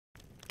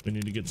We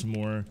need to get some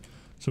more.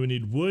 So we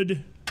need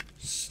wood,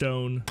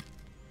 stone.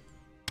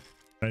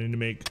 I need to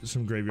make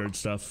some graveyard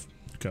stuff.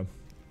 Okay.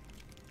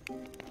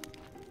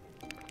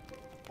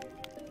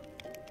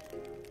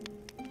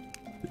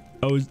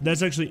 Oh,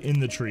 that's actually in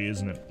the tree,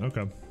 isn't it?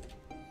 Okay.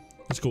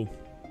 That's cool.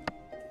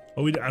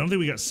 Oh, I don't think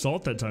we got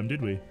salt that time,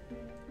 did we?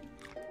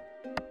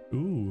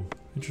 Ooh,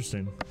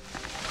 interesting.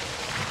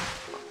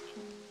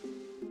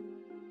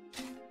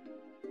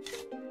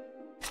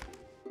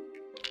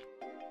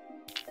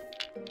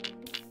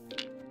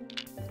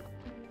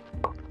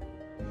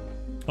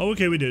 Oh,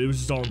 okay, we did. It was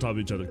just all on top of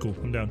each other. Cool,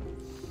 I'm down.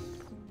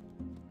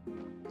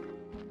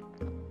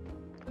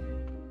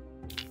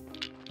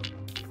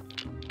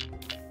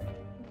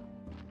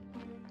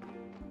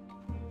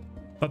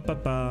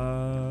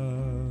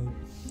 Ba-ba-ba.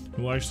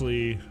 We'll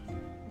actually...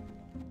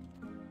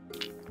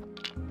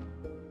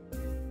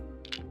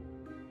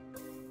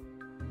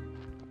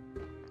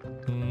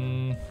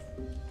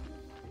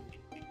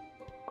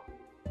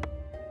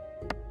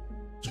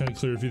 Just kind of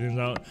clear a few things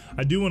out.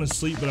 I do want to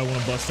sleep, but I want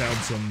to bust down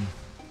some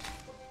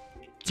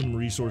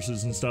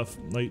resources and stuff.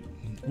 Like,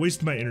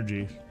 waste my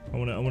energy. I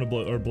want to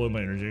blow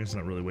my energy. It's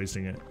not really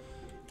wasting it.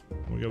 There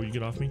we go. Will you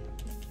get off me?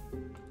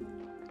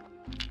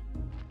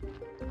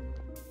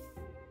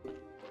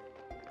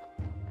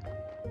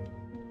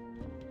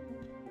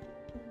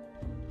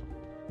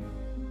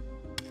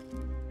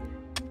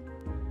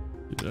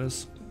 Do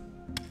this.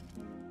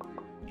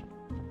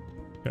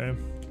 Okay.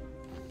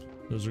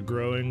 Those are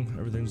growing.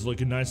 Everything's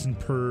looking nice and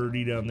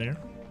purdy down there.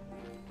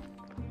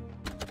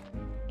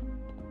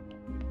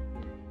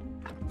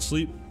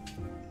 Sleep.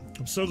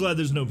 I'm so glad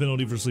there's no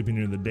penalty for sleeping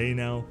during the day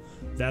now.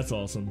 That's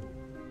awesome.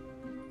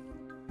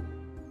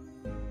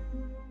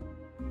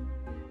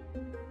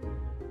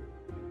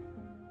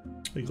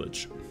 Hey,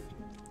 glitch.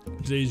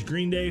 Today's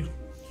green day,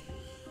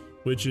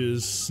 which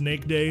is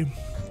snake day.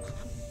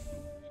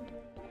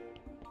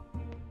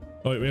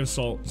 Oh wait, we have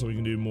salt, so we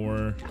can do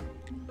more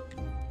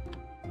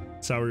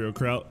sourdough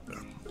kraut.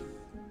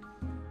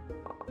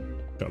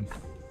 Come.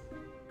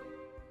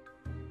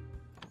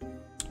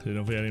 Didn't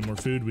know if we had any more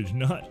food. We do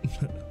not.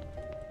 So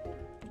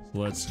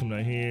let's come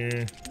down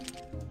here.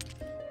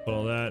 Put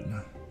all that.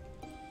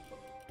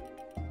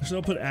 So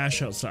I'll put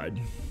ash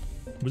outside.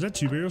 Was that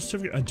 2 burial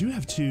certificate? I do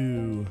have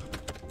 2.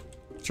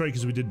 That's right,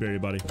 because we did bury a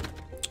body.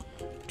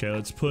 Okay,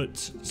 let's put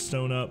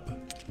stone up.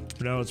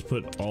 For now, let's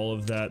put all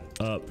of that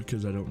up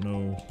because I don't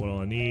know what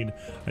all I need.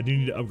 I do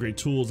need to upgrade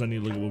tools. I need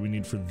to look at what we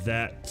need for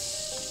that.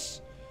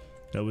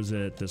 That was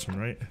it. This one,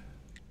 right?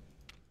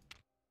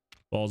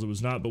 Balls, it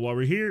was not. But while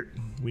we're here,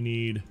 we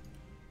need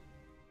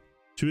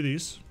 2 of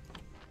these,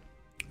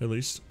 at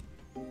least.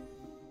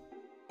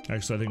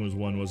 Actually, I think it was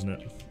 1,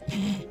 wasn't it?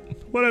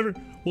 Whatever.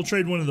 We'll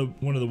trade one of the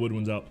wood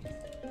ones out.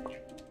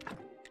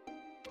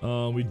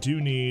 We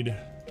do need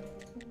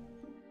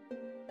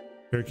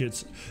hair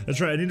kits.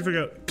 That's right. I need to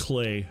figure out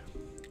clay.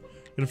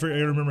 I gotta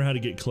remember how to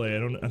get clay.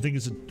 I think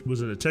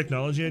was it a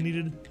technology I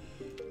needed?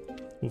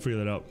 We'll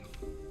figure that out.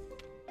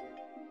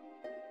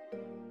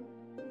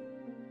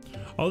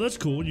 Oh, that's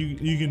cool.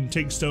 You can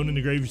take stone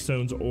into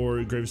gravestones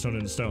or gravestone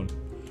into stone.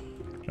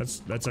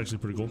 That's actually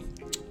pretty cool.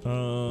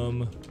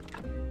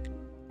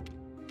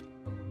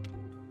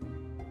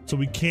 So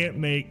we can't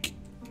make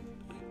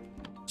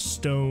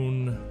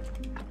stone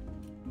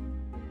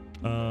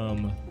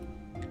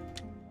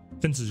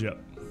fences yet.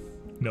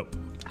 Nope.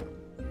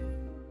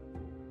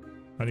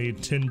 I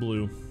need tin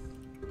blue.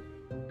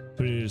 So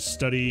we need to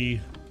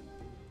study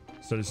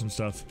some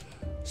stuff.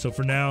 So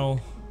for now,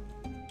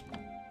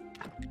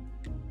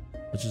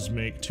 let's just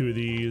make 2 of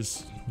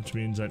these, which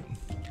means that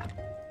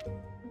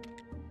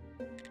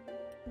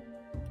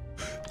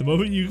the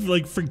moment you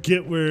like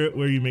forget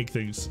where you make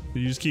things,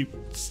 you just keep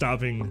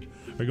stopping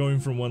or going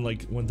from one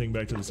thing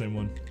back to the same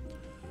one.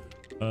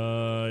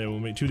 Yeah, we'll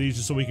make 2 of these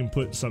just so we can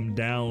put some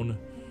down.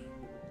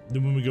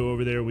 Then when we go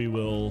over there, we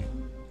will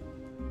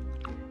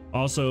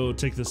also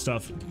take the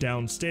stuff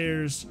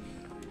downstairs,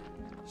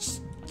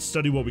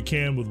 study what we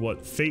can with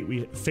what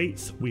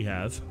faith we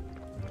have.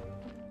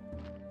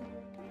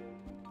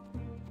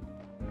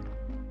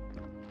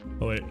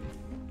 Oh wait,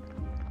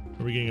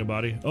 are we getting a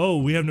body? Oh,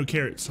 we have no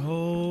carrots.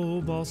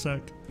 Oh, ball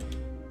sack.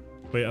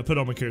 Wait, I put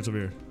all my carrots over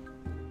here.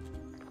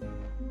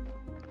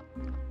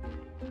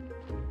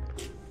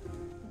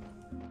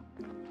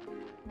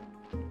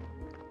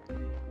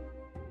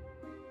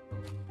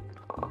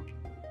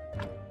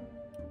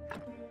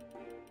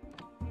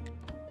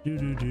 Do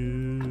do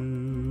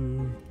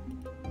do.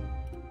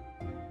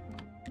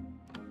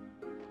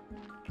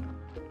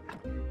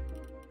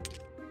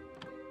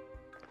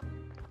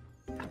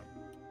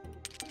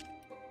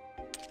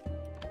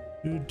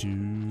 Do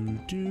do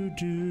do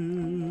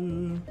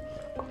do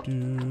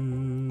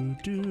do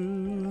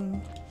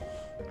do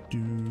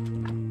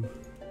do.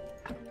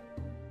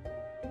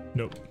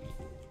 Nope.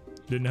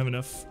 Didn't have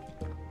enough.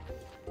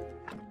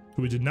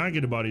 We did not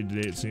get a body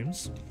today, it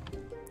seems.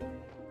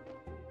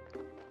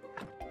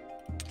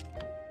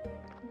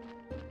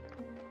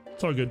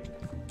 It's all good.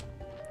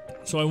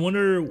 So I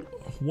wonder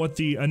what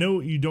I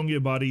know you don't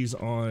get bodies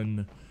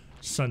on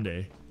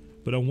Sunday,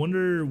 But I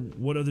wonder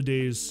what other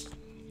days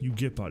you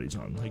get bodies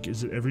on. Like,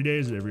 is it every day?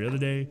 Is it every other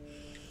day?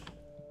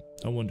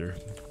 I wonder.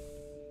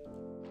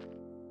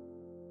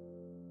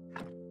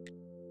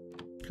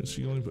 Because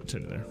you only put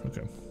 10 in there.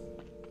 Okay.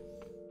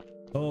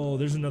 Oh,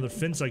 there's another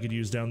fence I could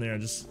use down there. I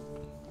just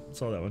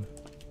saw that one.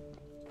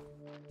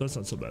 That's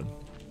not so bad.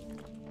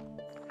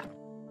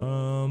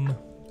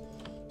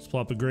 Let's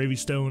plop a gravy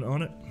stone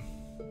on it.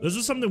 This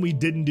is something we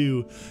didn't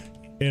do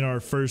in our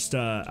first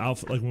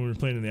alpha, like when we were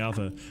playing in the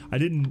alpha. I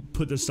didn't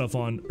put this stuff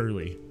on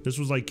early. This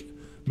was like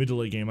mid to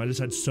late game. I just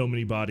had so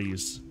many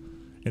bodies,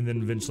 and then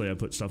eventually I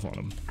put stuff on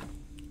them.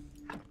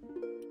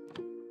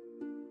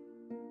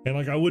 And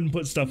like I wouldn't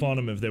put stuff on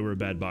them if they were a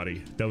bad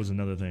body. That was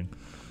another thing.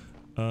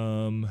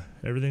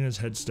 Everything has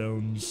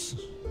headstones.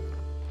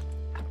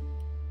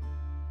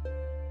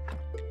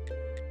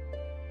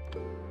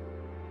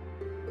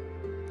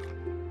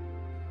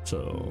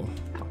 So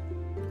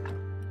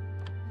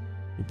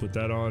we'll put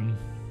that on.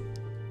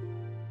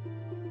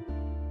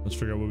 Let's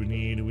figure out what we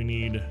need. We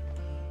need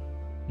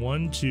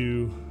 1,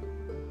 2.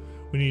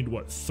 We need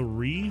what,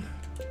 3?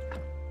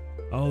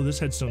 Oh, this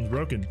headstone's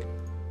broken.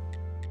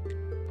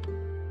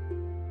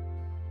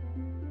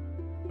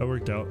 That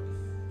worked out.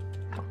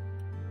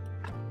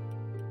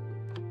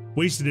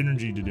 Wasted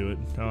energy to do it.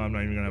 Oh, I'm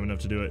not even gonna have enough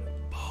to do it.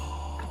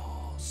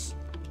 Balls.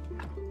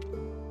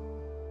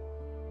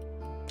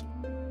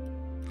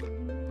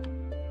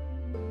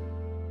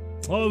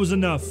 Oh, it was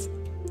enough.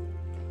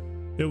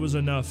 It was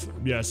enough.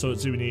 Yeah, so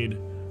let's see, we need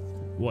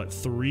what,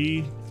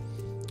 3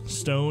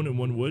 stone and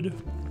 1 wood?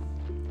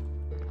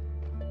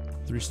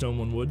 3 stone,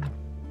 1 wood.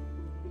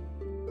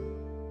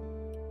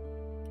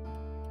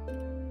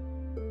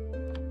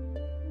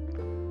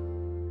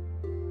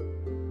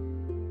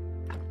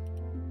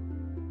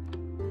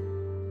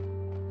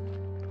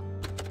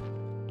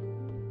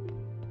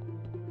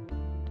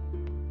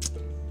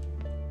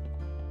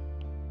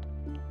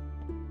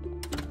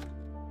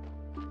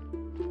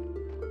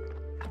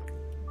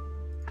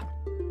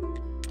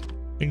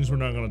 Things we're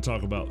not going to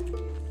talk about.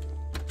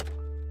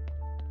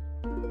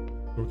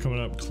 We're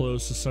coming up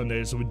close to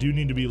Sunday, so we do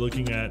need to be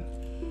looking at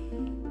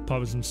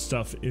popping some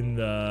stuff in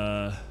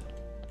the...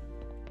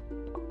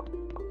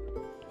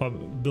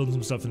 building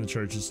some stuff in the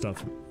church and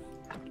stuff.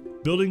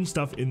 Building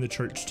stuff in the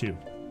church too.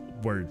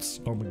 Words.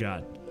 Oh my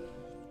god.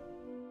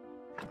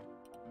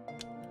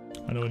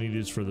 I know I need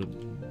this for the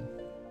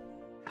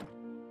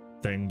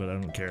thing, but I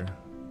don't care.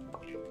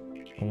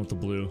 I want the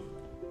blue.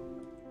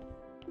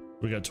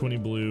 We got 20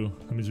 blue.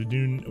 That means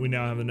we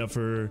now have enough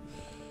for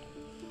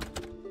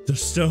the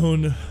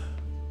stone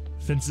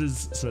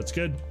fences, so that's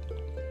good.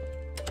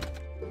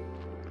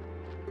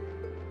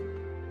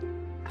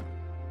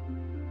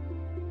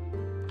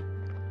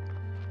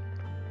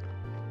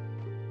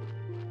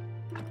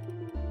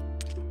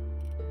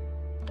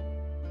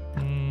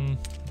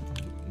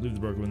 Leave the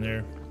broken one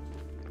there.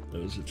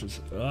 Those are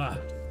just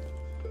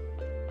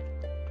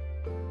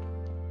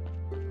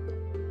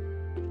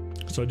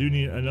So I do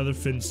need another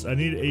fence. I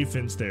need a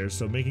fence there,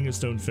 so making a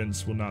stone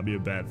fence will not be a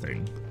bad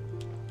thing.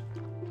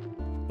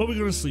 But we're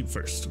gonna sleep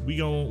first. We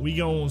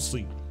gonna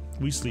sleep.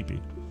 We sleepy.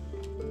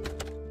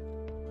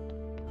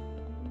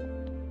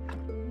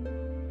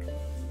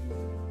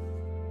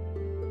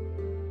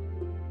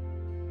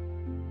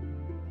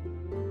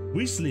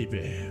 We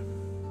sleepy.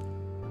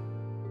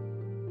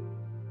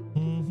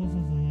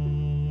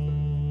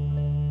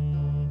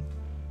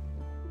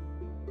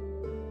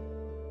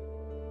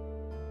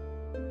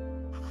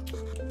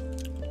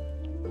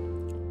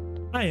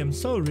 I am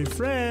so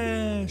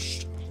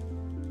refreshed.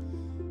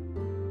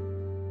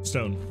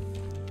 Stone.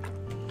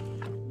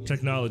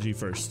 Technology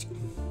first.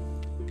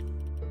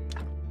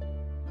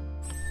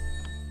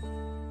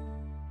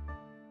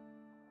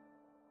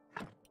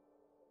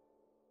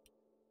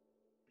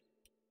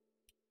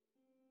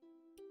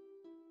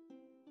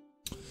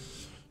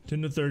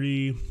 $10 to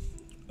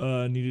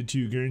 $30. Needed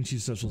to guarantee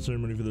successful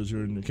ceremony for those who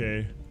are in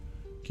decay.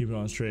 Keep an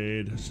honest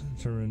trade.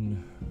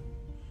 Determine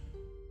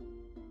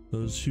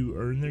those who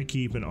earn their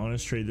keep an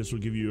honest trade. This will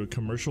give you a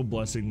commercial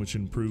blessing which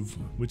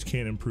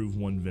can improve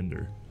 1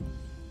 vendor.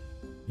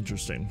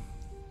 Interesting.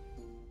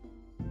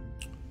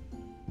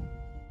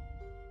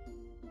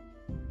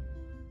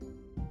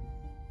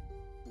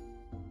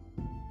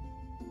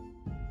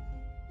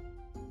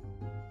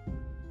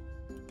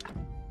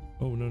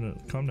 Oh no,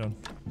 calm down.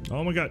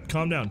 Oh my god,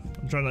 calm down.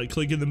 I'm trying to like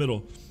click in the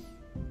middle.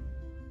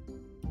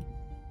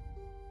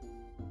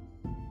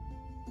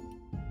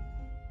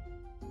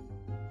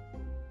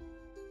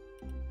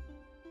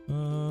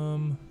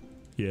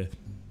 Yeah.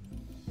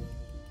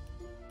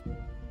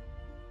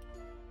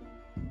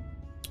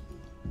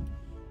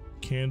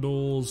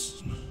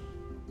 Candles.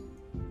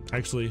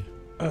 Actually,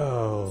 we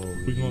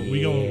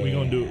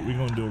gonna do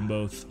them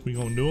both. We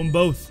gonna do them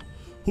both.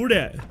 Who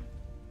that?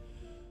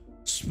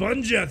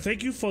 Spongia,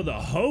 thank you for the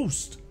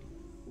host.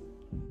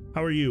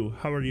 How are you?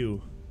 How are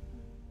you?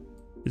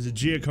 Is it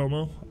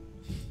Giacomo?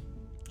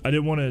 I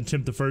didn't want to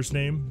attempt the first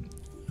name.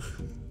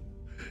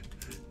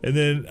 And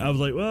then I was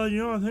like, well, you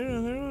know, I think I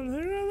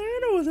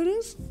know what it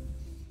is.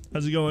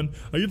 How's it going?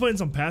 Are you playing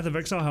some Path of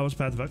Exile? How was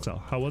Path of Exile?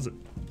 How was it?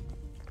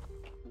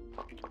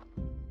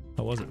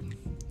 How was it?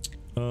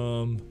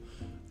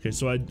 Okay,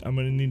 so I'm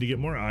gonna need to get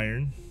more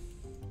iron.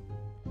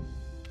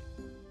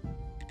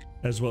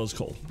 As well as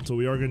coal. So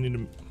we are gonna need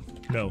to,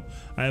 no,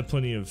 I have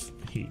plenty of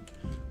heat.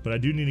 But I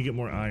do need to get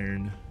more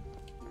iron.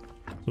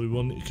 So we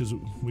will, because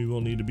we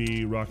will need to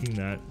be rocking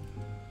that.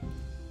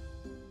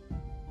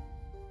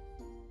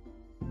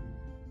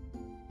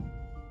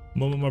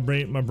 Moment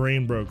my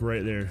brain broke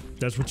right there.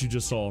 That's what you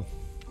just saw.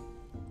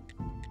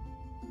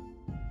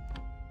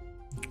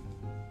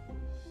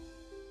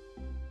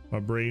 My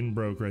brain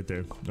broke right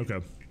there. Okay.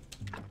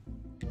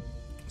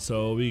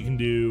 So we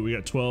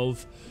got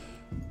 12.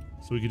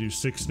 So we could do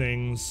 6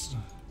 things.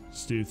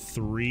 Let's do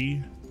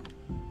 3.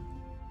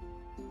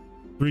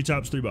 3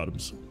 tops, 3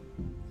 bottoms.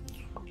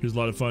 It was a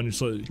lot of fun. You're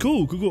so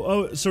cool.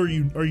 Oh, so are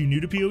you new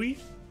to PoE?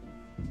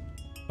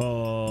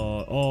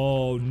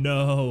 Oh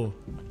no.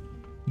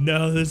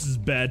 No, this is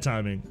bad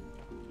timing.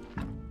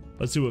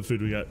 Let's see what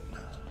food we got.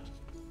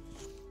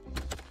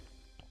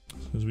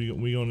 Because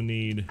we gonna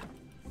need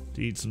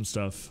to eat some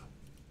stuff.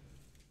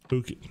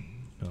 Okay.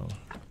 No.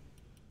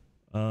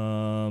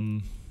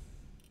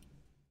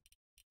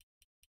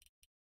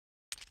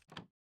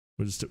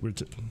 Did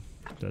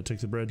I take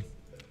the bread?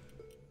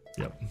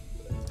 Yep.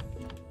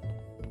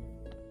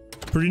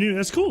 Pretty new.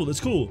 That's cool. That's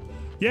cool.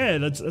 Yeah,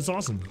 that's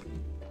awesome.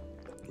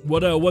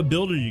 What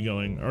build are you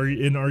going? Are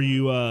you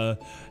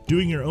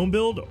doing your own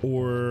build,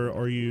 or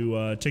are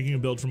you taking a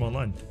build from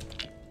online?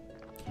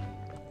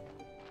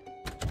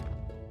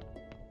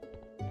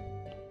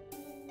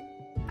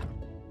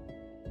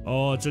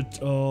 Oh, it's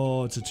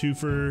a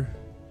twofer.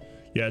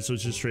 Yeah, so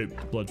it's just straight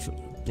blood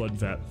and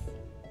fat.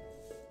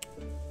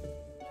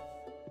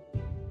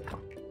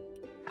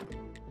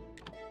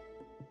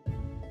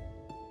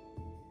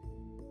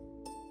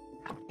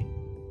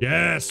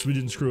 Yes, we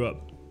didn't screw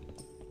up.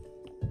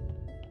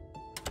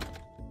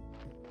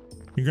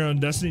 You're going on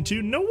Destiny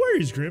 2? No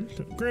worries, Grim.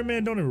 Grim,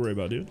 man, don't ever worry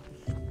about it,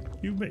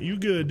 dude. You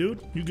good, dude.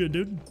 You good,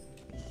 dude.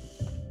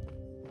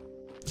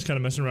 Just kind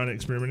of messing around and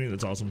experimenting.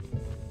 That's awesome.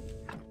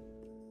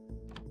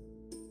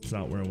 It's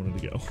not where I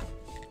wanted to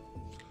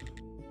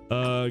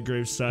go.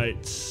 Grave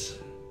sites.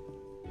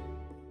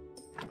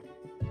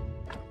 I'm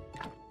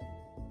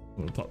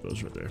gonna pop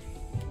those right there.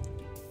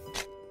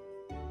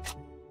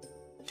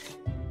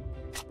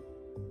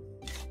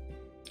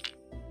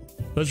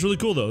 That's really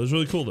cool though. That's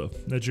really cool though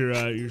that you're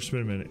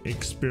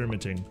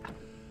experimenting.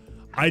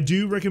 I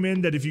do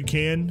recommend that if you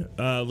can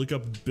look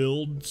up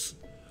builds.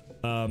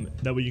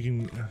 That way you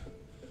can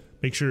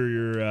make sure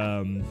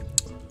you're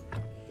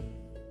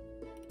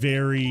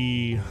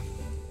very,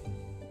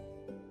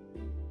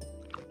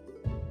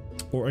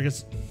 or I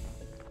guess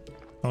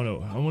I don't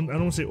know. I don't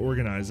want to say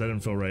organized. That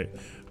didn't feel right.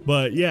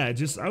 But yeah,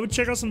 I would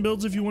check out some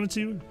builds if you wanted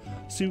to.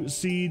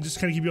 See, just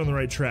kind of keep you on the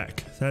right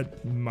track.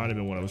 That might have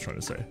been what I was trying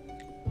to say.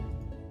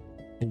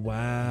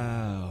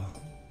 Wow.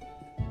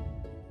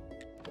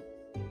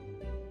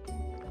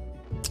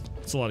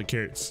 It's a lot of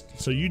carrots.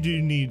 So you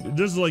do need,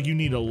 this is like you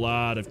need a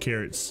lot of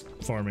carrots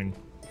farming.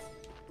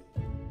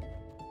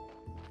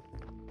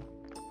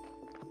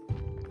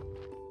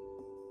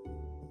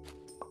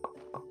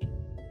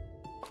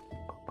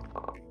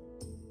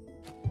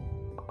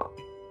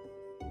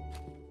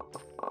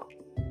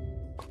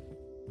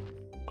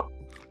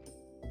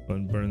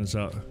 Burn this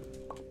out.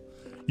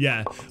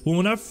 Yeah, well,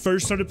 when I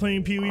first started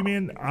playing PoE,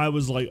 man, I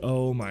was like,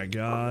 oh my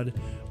god,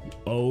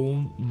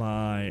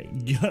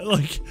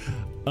 like,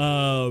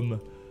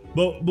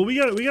 but we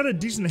got a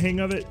decent hang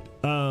of it.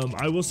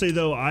 I will say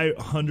though, I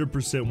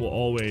 100% will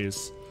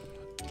always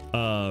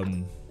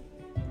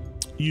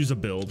use a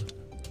build.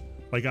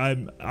 Like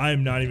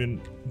I'm not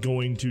even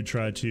going to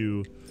try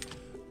to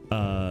do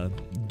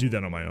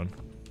that on my own.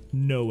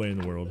 No way in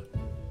the world.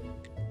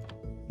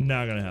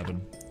 Not gonna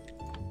happen.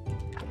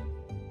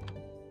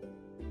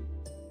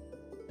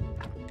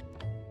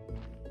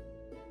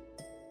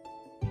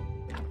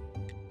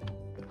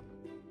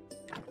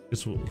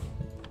 This will.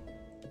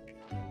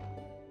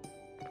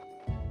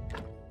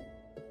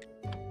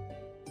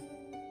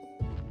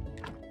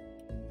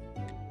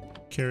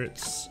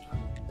 Carrots.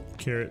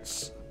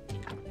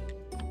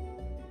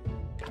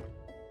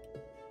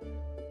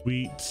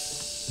 Wheat.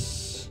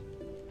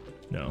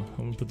 No, I'm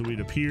gonna put the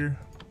wheat up here.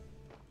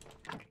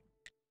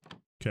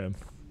 Okay.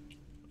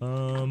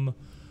 Do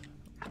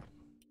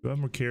I have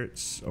more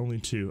carrots? Only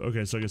 2.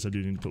 Okay, so I guess I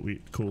do need to put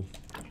wheat. Cool.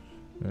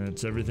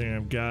 That's everything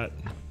I've got.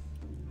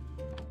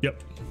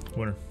 Yep,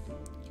 winner.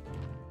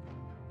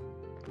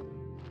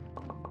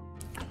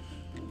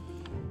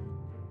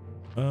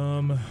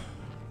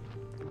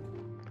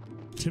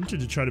 Tempted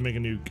to try to make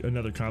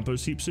another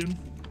compost heap soon.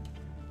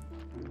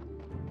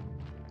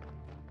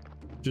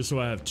 Just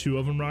so I have 2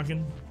 of them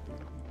rocking.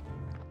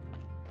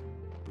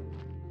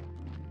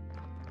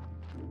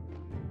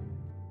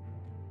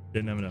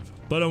 Didn't have enough.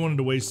 But I wanted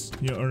to waste,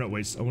 or not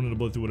waste, I wanted to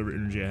blow through whatever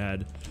energy I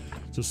had.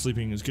 So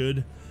sleeping is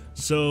good.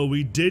 So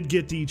we did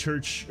get the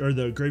church, or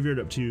the graveyard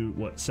up to,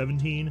 what,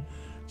 17?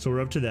 So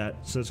we're up to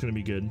that, so that's gonna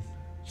be good.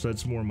 So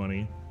that's more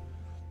money.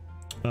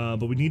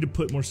 But we need to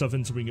put more stuff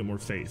in so we can get more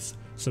faith.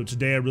 So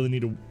today I really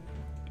need to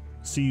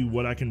see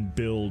what I can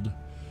build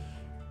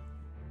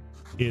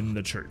in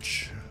the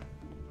church.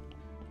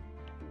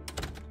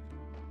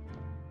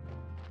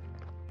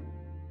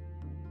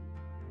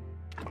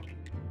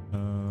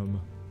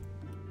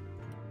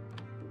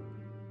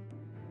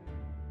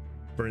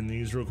 Burn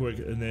these real quick,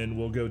 and then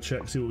we'll go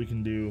check, see what we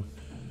can do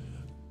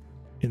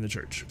in the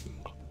church.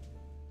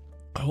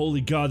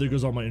 Holy God, there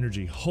goes all my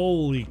energy.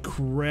 Holy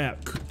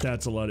crap,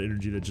 that's a lot of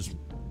energy that just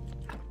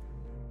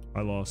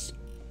I lost.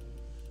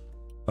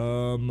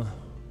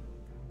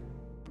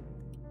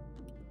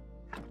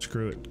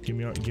 Screw it. Give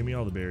me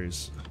all the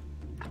berries.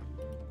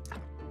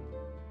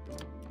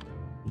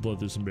 We'll blow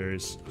through some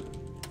berries.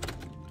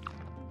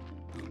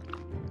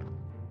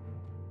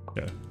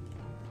 Okay.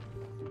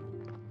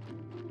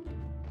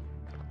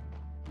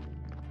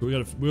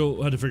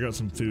 We'll have to figure out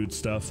some food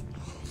stuff.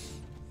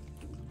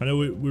 I know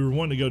we were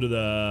wanting to go to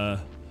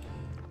the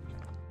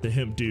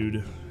hemp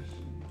dude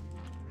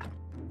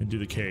and do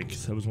the cake.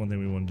 That was one thing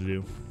we wanted to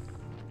do.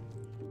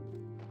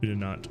 We did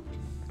not.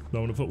 But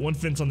I'm gonna put one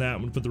fence on that.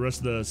 I'm gonna put the rest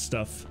of the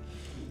stuff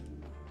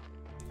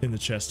in the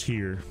chest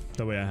here.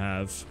 That way I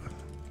have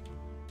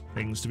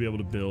things to be able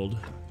to build.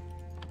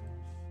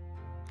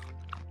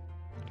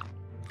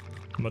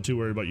 I'm not too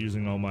worried about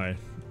using all my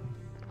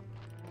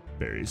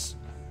berries.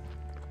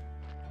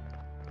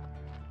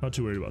 Not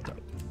too worried about that.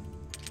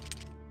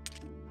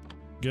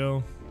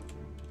 Go.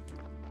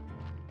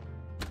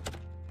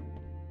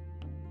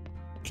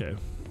 Okay.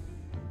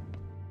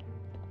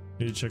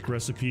 Need to check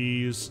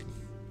recipes.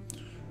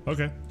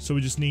 Okay, so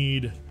we just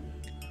need...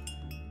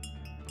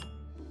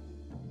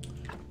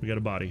 We got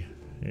a body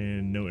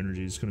and no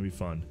energy. It's gonna be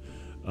fun.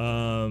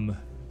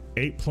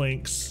 8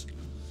 planks,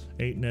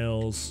 8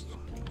 nails.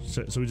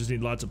 So we just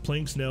need lots of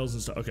planks, nails,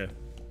 and stuff. Okay.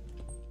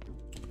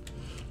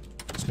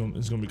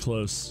 It's gonna be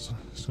close.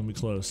 It's gonna be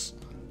close.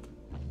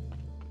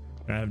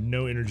 I have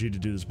no energy to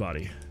do this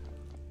body.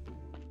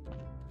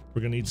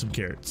 We're gonna need some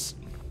carrots.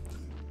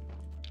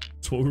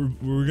 That's what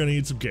we're gonna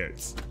need, some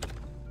carrots.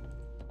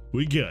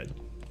 We good.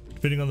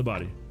 Depending on the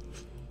body.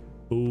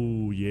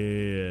 Oh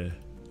yeah.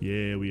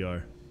 Yeah, we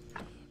are.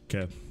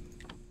 Okay.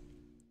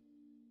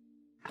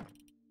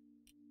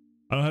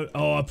 I don't have,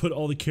 oh, I put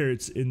all the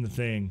carrots in the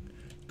thing.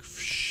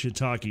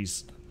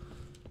 Shiitakes.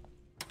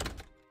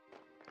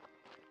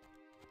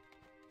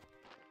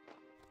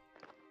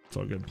 It's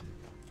all good.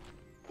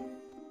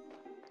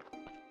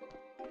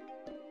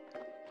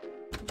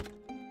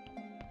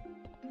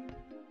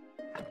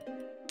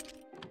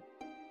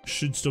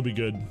 Should still be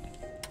good.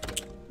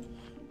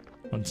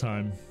 On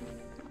time.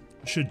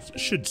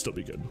 Should still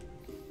be good.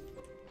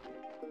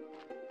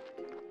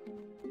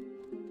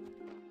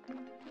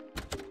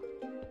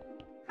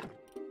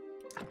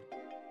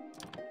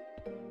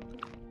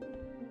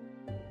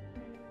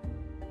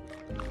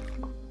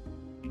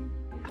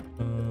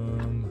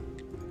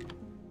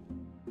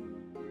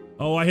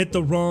 Oh, I hit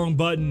the wrong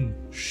button.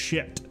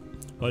 Shit.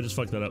 Oh, I just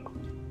fucked that up.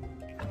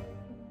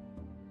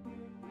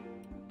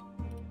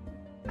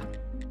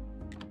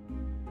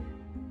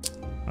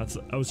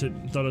 Thought I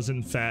was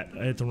hitting fat.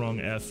 I hit the wrong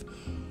F.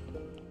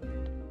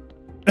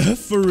 F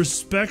for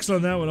respects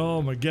on that one.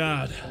 Oh my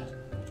god.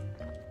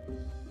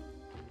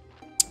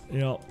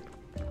 Yeah.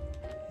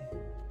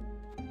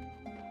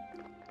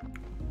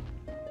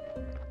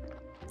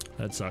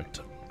 That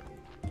sucked.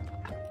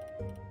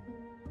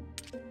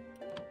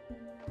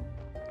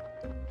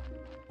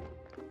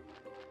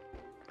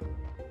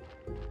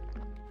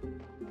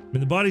 I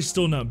mean, the body's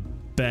still not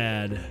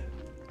bad.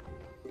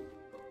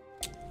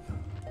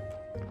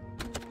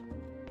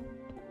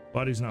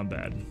 Body's not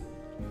bad.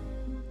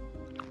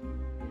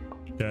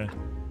 Okay.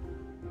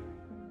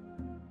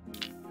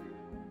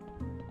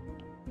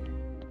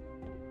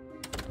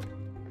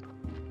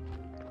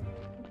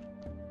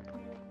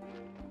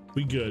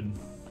 We good.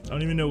 I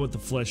don't even know what the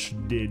flesh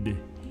did.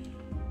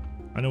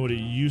 I know what it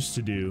used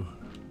to do.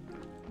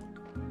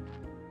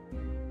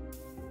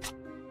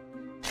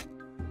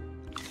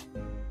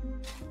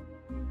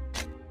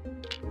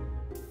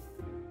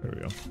 There we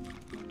go.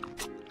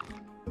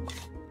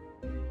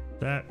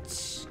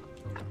 That's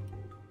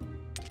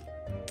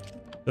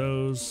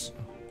those.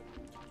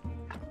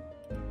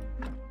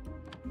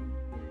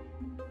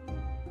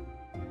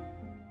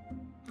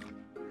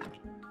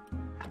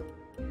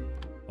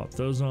 Pop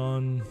those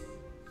on.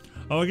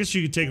 Oh, I guess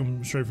you could take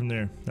them straight from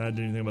there. I didn't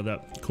even think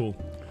about that. Cool.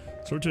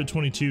 So we're to a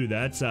 22.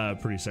 That's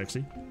pretty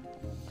sexy.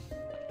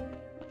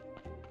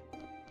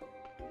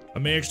 I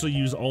may actually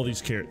use all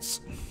these carrots.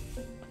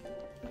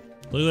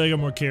 Look like I got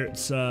more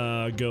carrots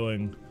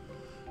going.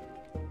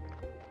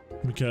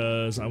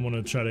 Because I want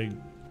to try to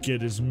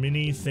get as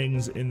many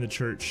things in the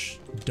church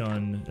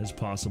done as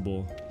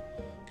possible.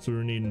 So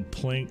we're needing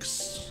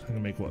planks. I'm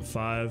gonna make what,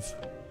 5?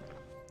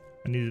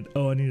 I need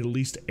at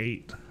least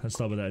 8. Let's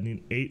stop with that. I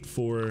need 8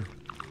 for...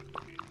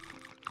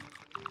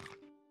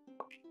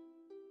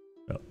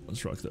 Oh,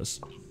 let's rock this.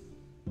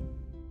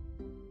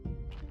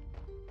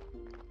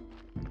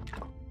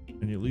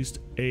 I need at least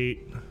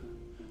 8.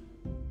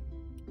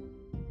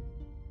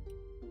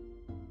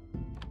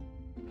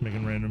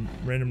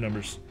 random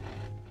numbers.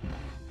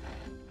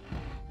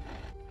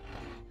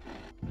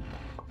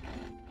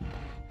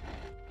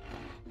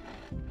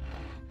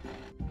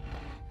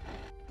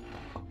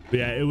 But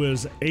yeah, it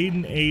was 8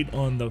 and 8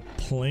 on the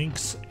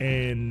planks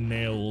and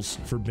nails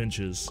for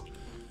benches,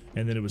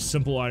 and then it was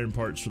simple iron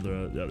parts for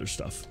the other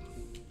stuff.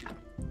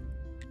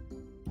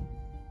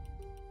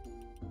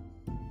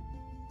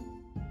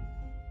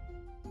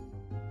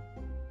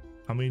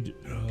 How many?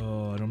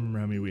 Oh, I don't remember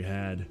how many we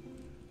had.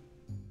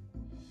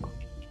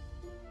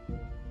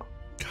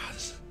 God,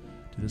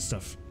 this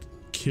stuff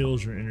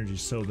kills your energy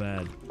so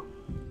bad.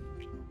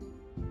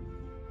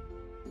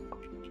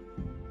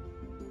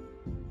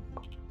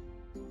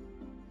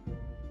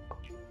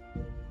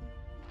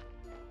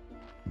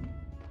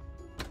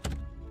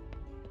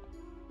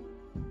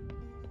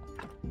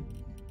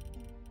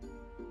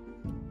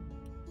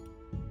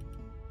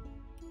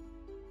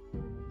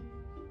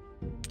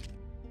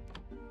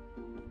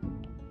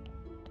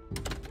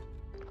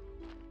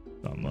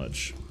 Not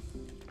much.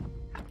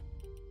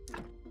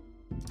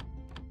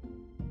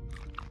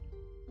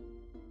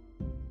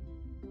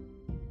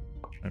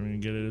 I'm gonna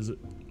get it, is it?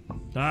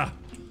 Ah!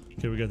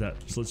 Okay, we got that.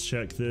 So let's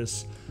check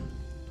this.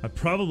 I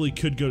probably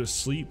could go to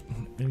sleep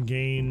and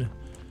gain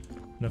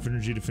enough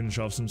energy to finish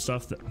off some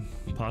stuff that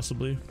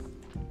possibly.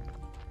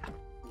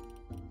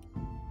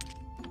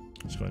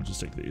 Let's go ahead and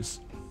just take these.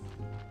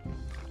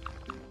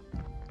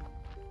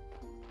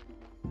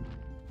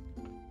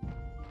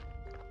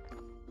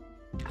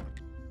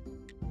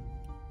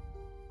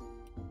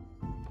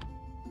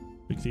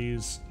 Take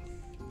these.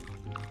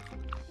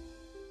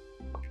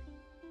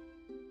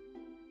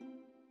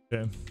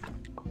 Okay.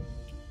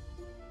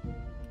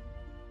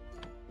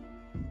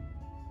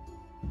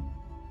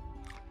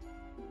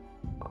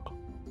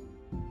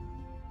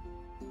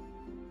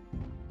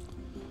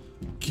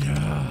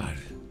 God.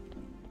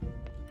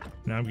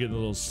 Now I'm getting a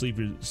little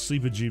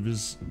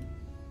sleepy-jeebas.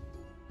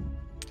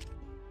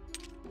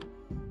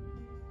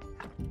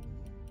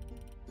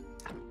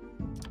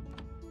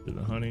 Get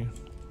the honey.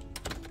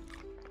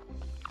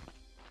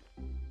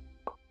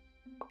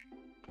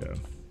 Yeah.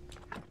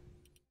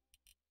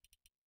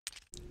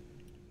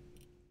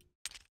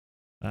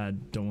 I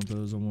don't want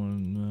those. I want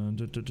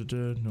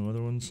no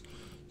other ones.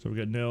 So we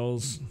got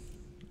nails.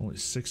 Only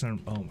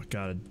 600. Oh my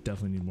god, I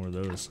definitely need more of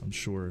those. I'm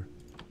sure.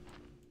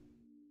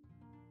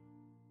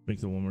 Make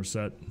the one more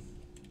set.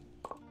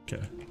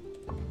 Okay.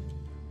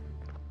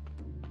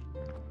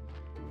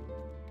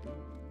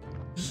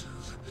 So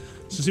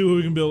see what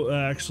we can build.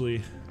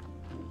 Actually,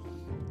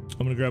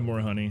 I'm gonna grab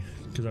more honey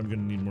because I'm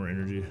gonna need more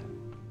energy.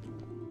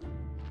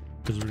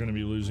 Because we're gonna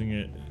be losing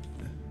it.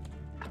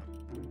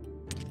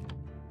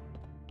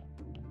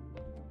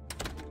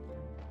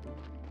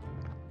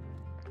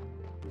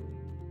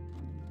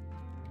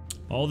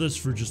 All this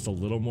for just a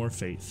little more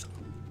faith.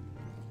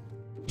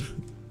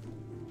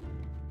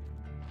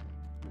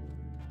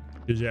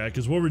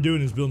 Because what we're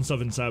doing is building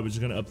stuff inside, which is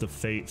going to up the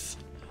faith.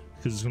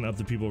 Because it's going to up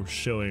the people we're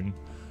showing.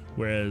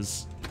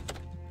 Whereas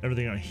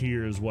everything out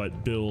here is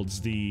what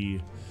builds the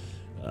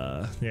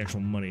actual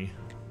money.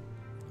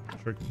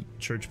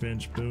 Church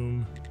bench,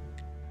 boom.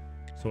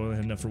 So I only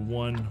had enough for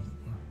one.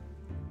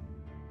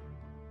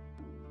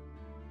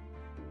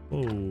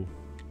 Oh.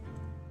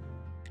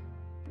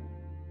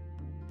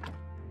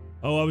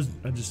 Oh,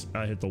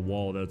 I hit the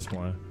wall, that's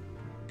why.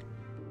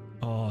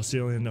 Oh, see,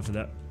 I only had enough of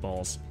that.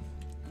 Balls.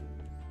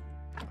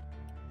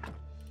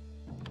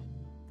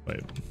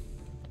 Wait.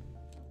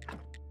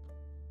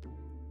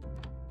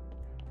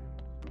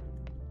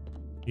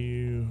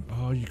 You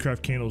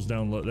craft candles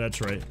down low. That's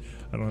right.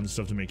 I don't have the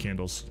stuff to make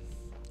candles.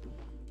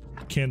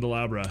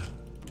 Candelabra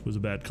was a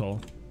bad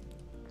call.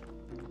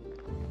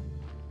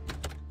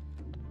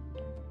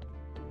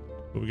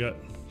 But we got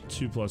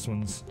 2 plus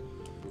ones.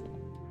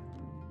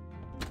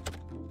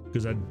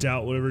 Because I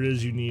doubt whatever it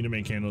is you need to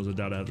make candles, I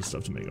doubt I have the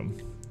stuff to make them.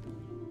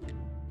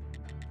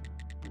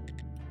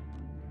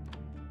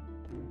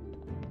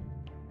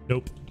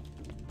 Nope.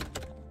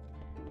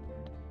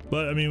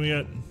 But, I mean, we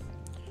got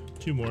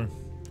 2 more.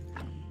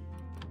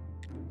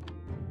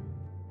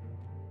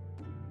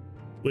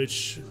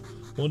 Which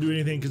won't do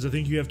anything because I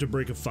think you have to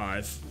break a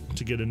 5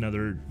 to get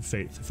another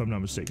faith, if I'm not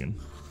mistaken.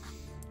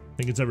 I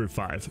think it's every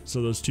 5.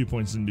 So those 2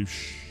 points didn't do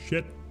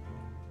shit.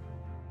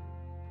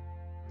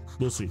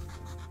 We'll see.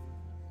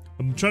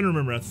 I'm trying to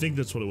remember. I think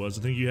that's what it was.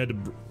 I think you had to,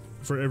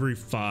 for every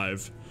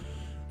 5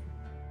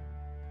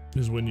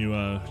 is when you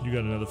got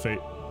another fate.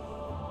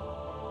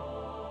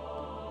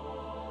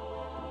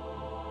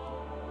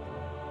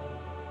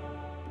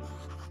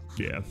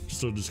 Yeah,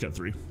 still just got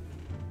 3.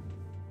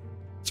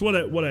 It's what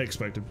I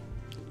expected.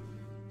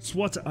 It's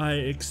what I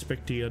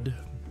expected.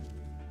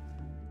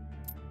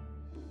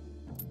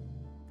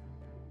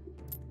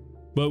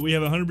 But we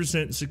have a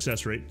 100%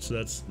 success rate, so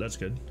that's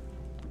good.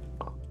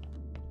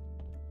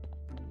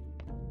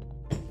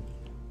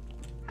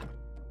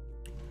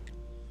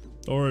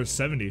 Or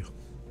 70.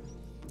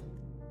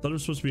 Thought it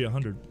was supposed to be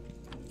 100.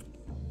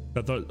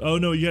 I thought. Oh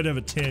no, you had to have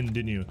a 10,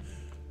 didn't you?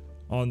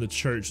 On the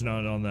church,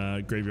 not on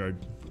the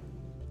graveyard.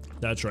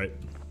 That's right.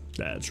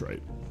 That's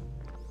right.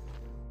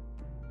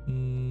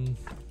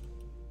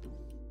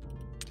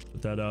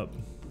 put that up.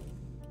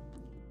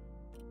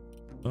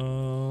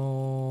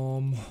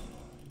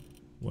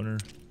 Winner.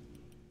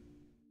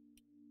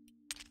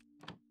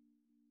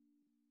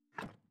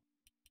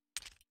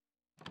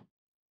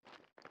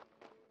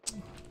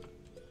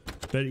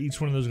 Bet each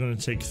one of those is going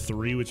to take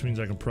 3, which means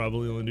I can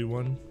probably only do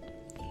 1.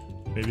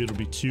 Maybe it'll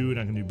be 2 and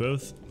I can do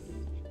both.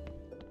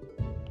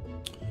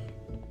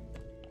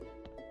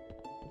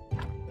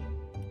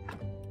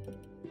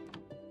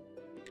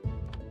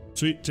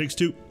 Sweet, takes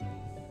 2.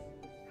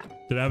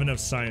 Did I have enough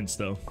science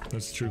though?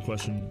 That's the true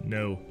question.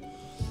 No.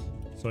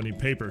 So I need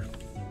paper.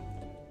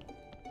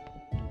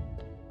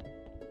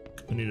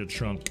 I need a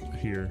trunk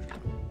here.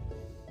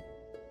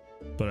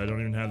 But I don't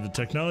even have the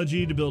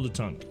technology to build a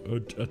trunk.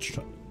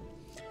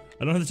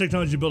 I don't have the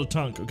technology to build a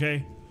trunk,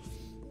 okay?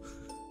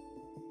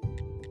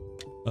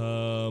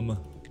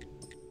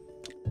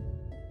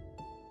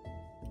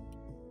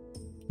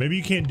 Maybe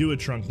you can't do a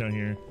trunk down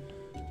here.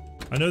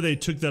 I know they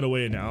took that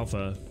away in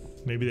alpha.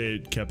 Maybe they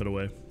kept it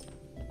away.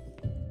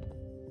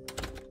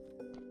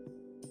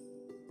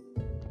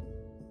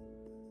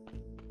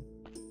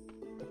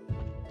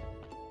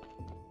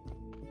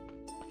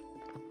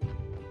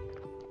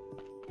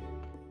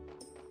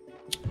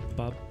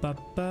 Ba, ba,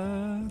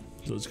 ba.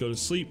 So let's go to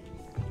sleep.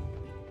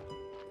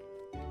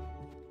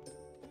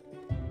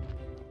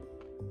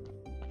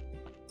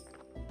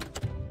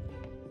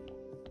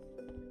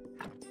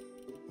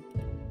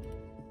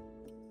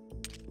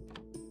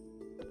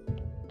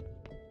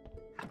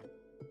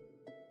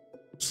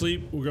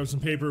 Sleep, we'll grab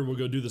some paper, we'll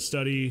go do the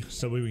study,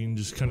 so we can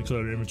just kind of clear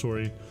out our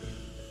inventory.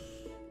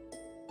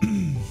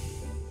 We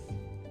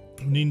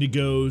need to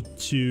go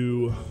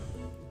to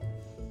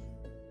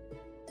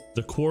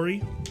the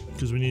quarry,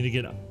 because we need to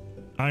get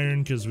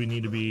iron, because we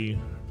need to be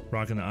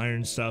rocking the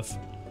iron stuff.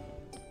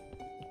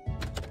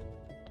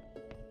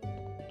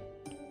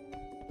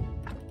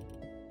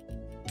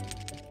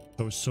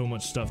 There was so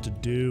much stuff to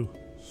do,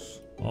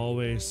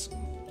 always.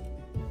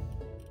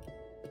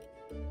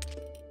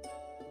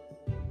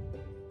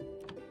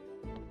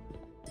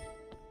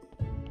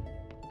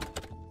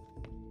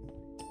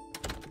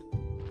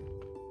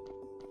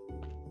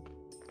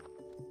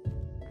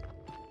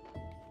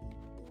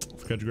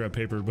 Forgot to grab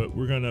paper, but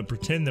we're gonna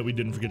pretend that we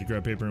didn't forget to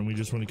grab paper and we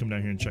just want to come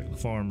down here and check the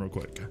farm real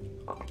quick.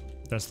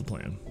 That's the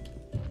plan.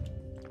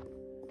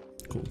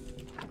 Cool.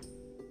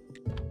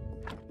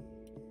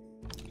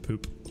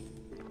 Poop.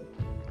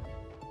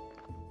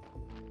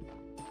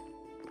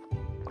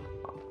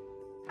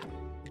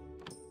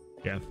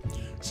 Yeah.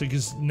 So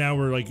because now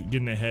we're like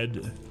getting ahead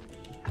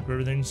of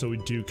everything, so we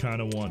do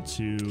kind of want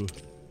to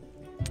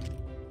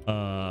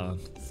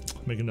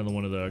make another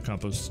one of the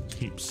compost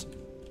heaps.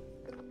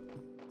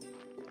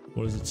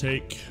 What does it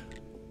take?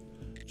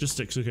 Just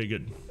sticks. Okay,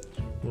 good.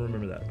 We'll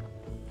remember that.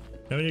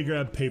 Now we need to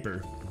grab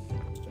paper.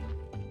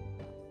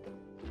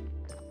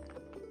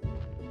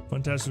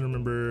 Fantastic to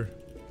remember.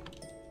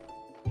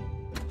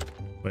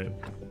 Wait.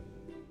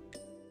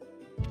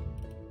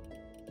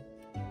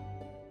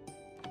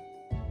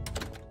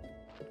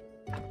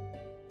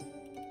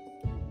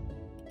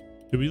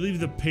 Did we leave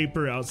the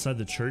paper outside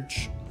the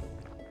church?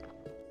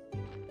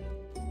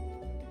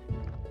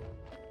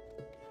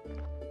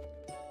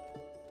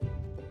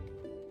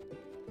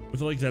 I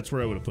feel like that's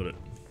where I would have put it.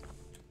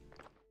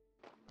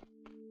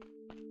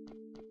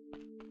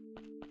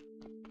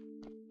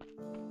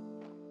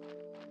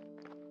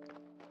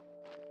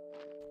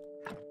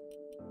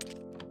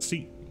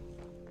 See,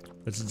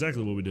 that's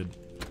exactly what we did.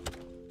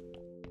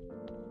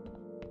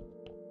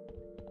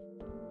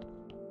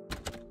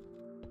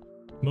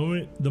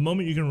 The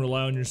moment you can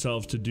rely on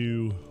yourself to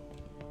do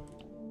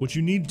what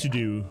you need to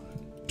do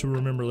to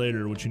remember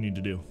later what you need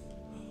to do.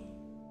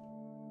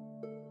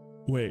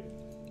 Wait.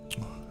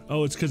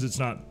 Oh, it's because it's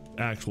not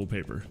actual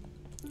paper.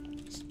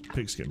 It's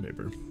pigskin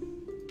paper.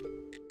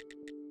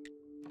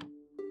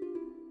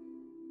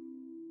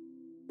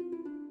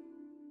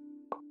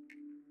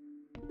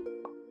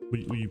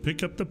 Will you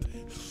pick up the...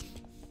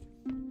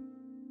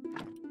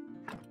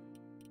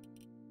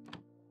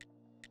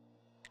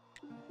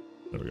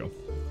 There we go.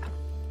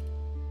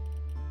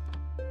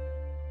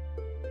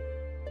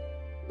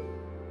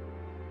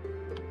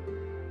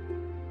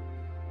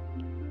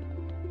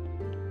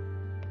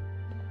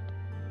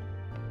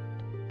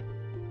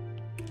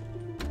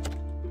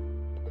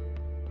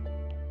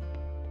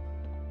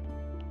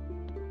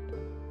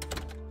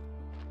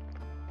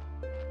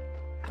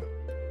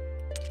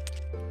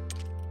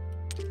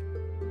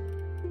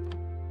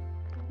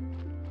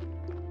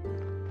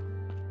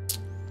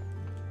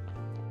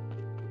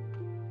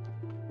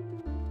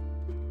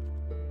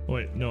 Oh,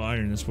 wait, no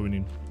iron, that's what we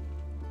need.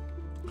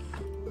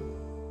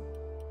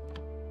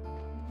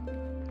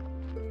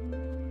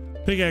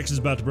 Pickaxe is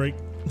about to break.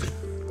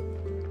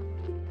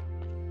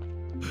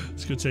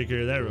 Let's go take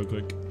care of that real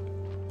quick.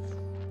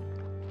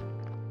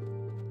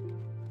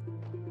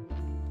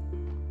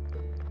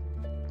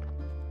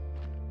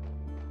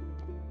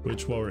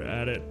 Which, while we're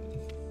at it,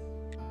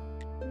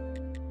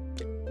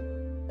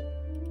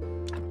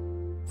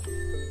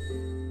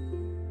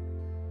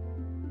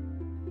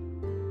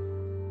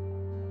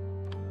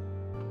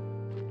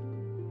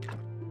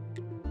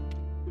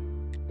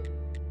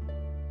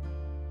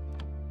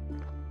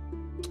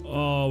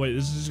 Oh wait,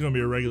 this is just gonna be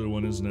a regular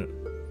one, isn't it?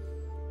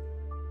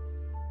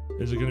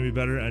 Is it gonna be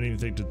better? I didn't even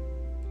think to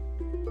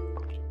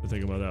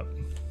think about that.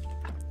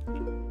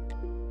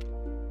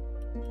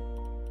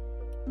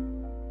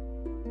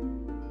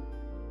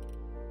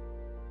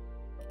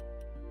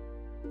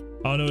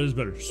 Oh no, it is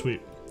better.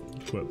 Sweet.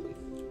 Equip.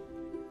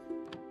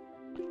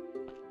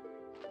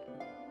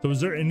 So is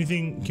there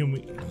anything,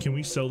 can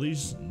we sell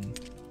these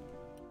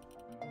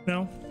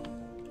now?